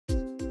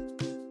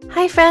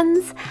Hi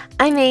friends,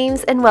 I'm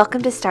Ames and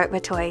welcome to Start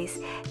With Toys.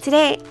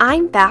 Today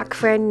I'm back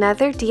for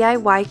another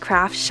DIY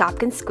craft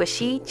Shopkins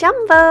squishy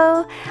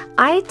jumbo.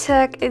 I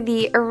took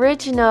the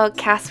original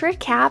Casper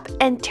cap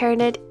and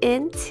turned it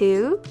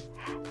into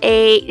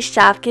a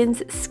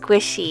Shopkins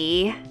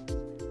squishy.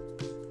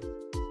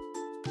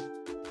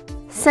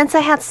 Since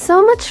I had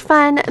so much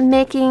fun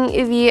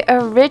making the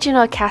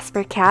original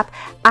Casper cap,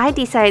 I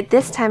decided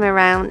this time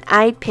around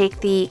I'd pick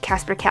the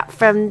Casper cap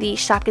from the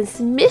Shopkins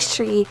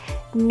Mystery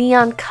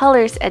Neon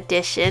Colors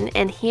edition,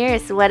 and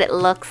here's what it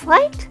looks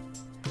like.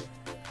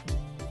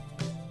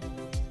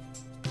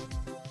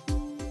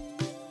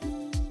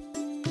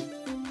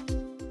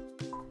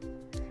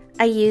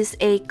 I used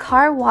a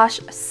car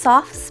wash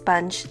soft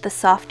sponge, the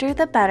softer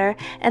the better,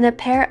 and a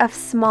pair of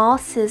small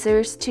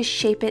scissors to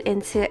shape it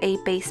into a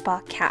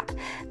baseball cap.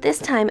 This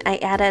time I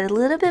added a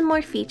little bit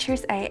more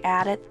features. I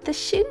added the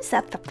shoes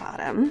at the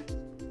bottom.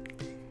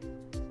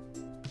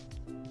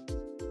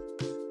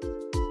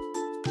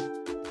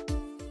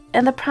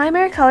 And the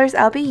primary colors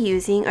I'll be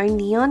using are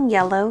neon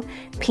yellow,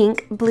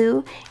 pink,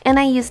 blue, and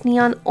I used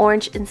neon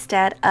orange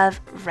instead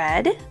of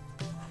red.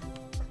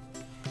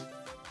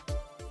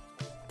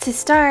 To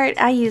start,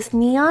 I used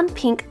neon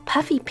pink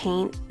puffy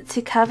paint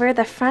to cover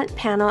the front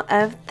panel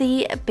of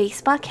the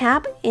baseball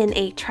cap in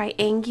a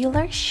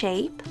triangular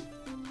shape.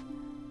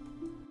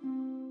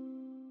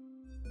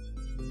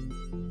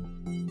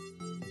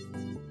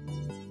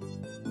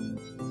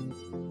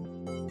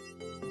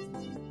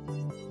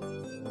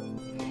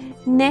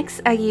 Next,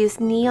 I used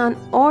neon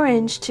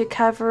orange to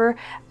cover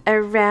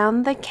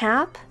around the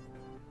cap.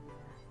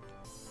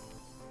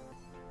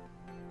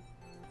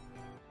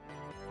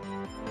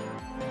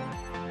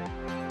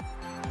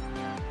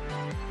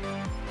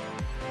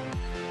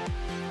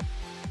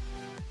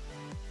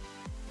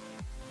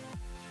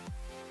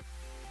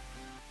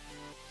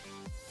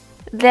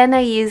 Then I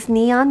used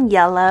neon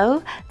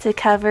yellow to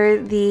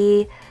cover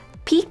the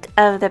peak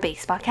of the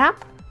baseball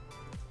cap.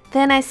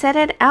 Then I set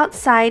it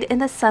outside in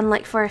the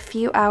sunlight for a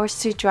few hours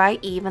to dry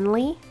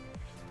evenly.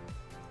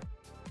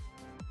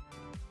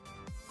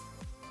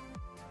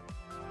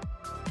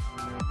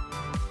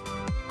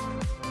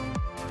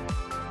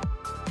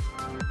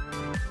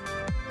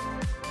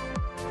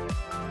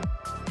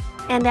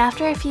 And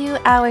after a few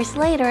hours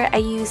later, I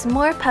used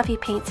more puffy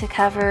paint to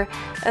cover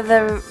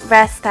the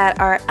rest that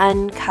are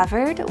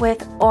uncovered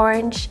with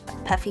orange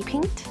puffy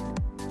paint.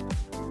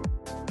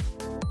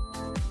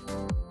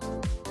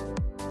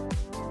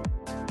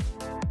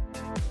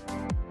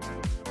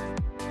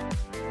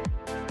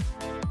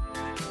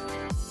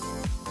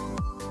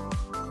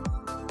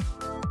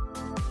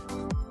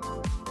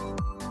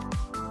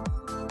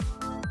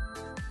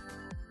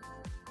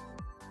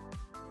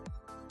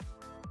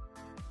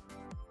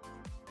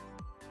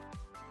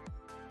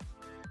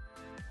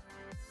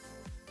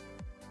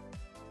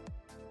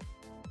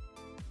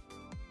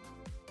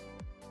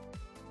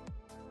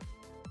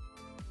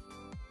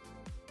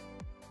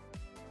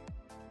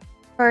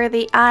 For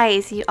the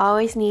eyes, you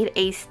always need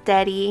a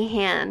steady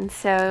hand,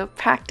 so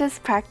practice,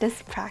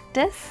 practice,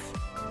 practice.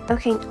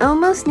 Okay,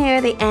 almost near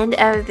the end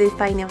of the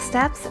final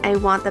steps, I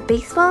want the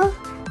baseball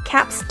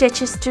cap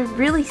stitches to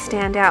really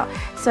stand out.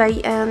 So I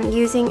am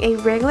using a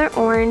regular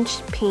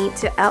orange paint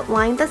to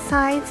outline the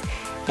sides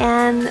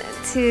and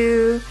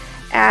to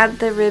add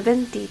the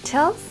ribbon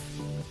details.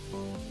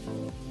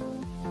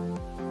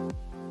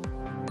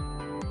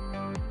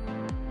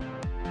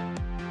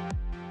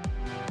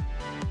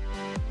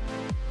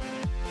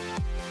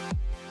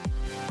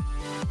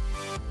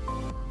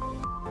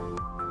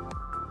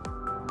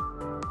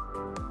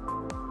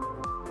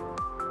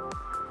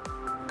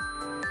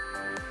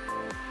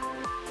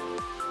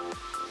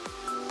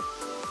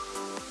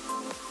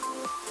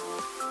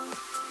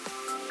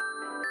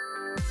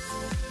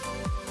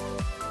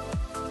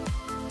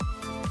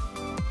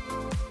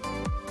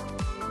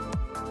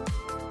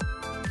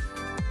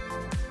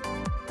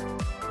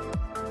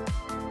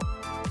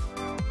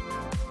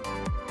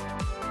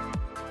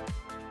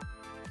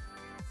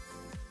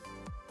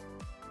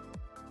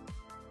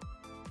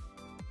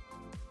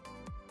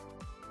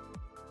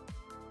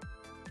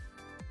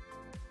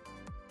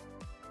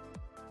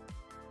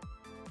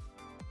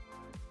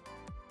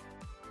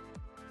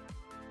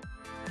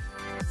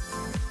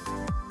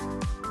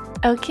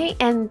 Okay,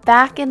 and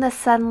back in the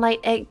sunlight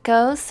it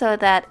goes so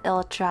that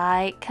it'll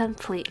dry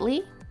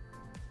completely.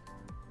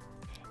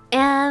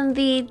 And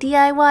the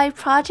DIY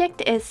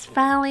project is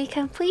finally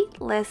complete.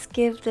 Let's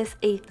give this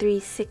a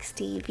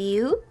 360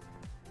 view.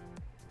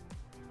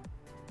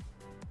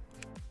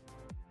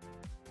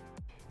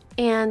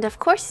 And of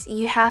course,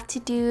 you have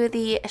to do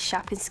the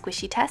Shopkins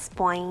squishy test.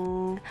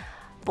 Boing,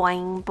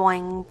 boing,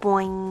 boing,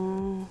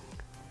 boing.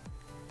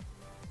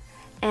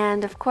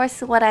 And of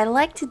course, what I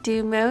like to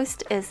do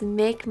most is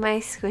make my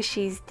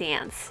squishies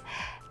dance.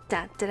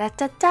 Da da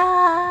da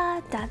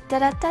da da da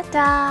da da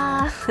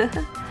da.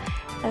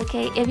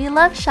 Okay, if you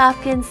love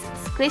Shopkins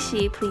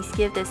squishy, please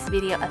give this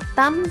video a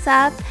thumbs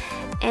up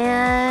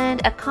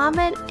and a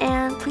comment,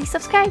 and please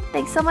subscribe.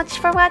 Thanks so much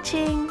for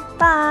watching.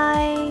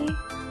 Bye.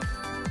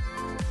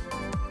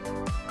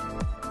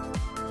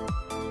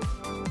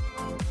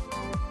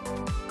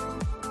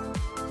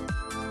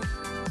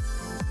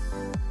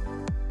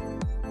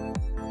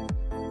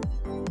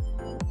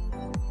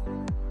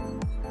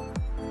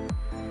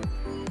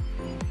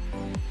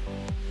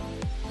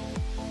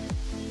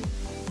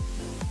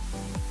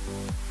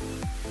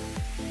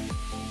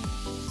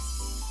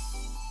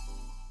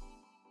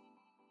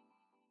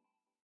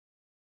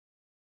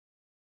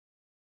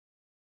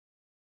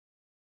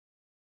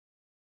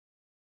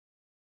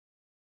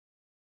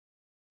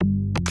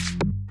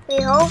 We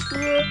hope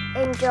you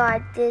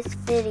enjoyed this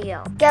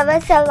video. Give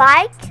us a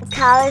like,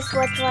 tell us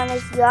which one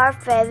is your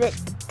favorite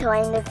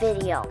toy in the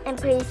video, and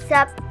please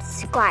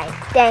subscribe.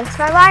 Thanks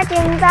for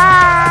watching,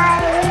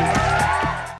 bye!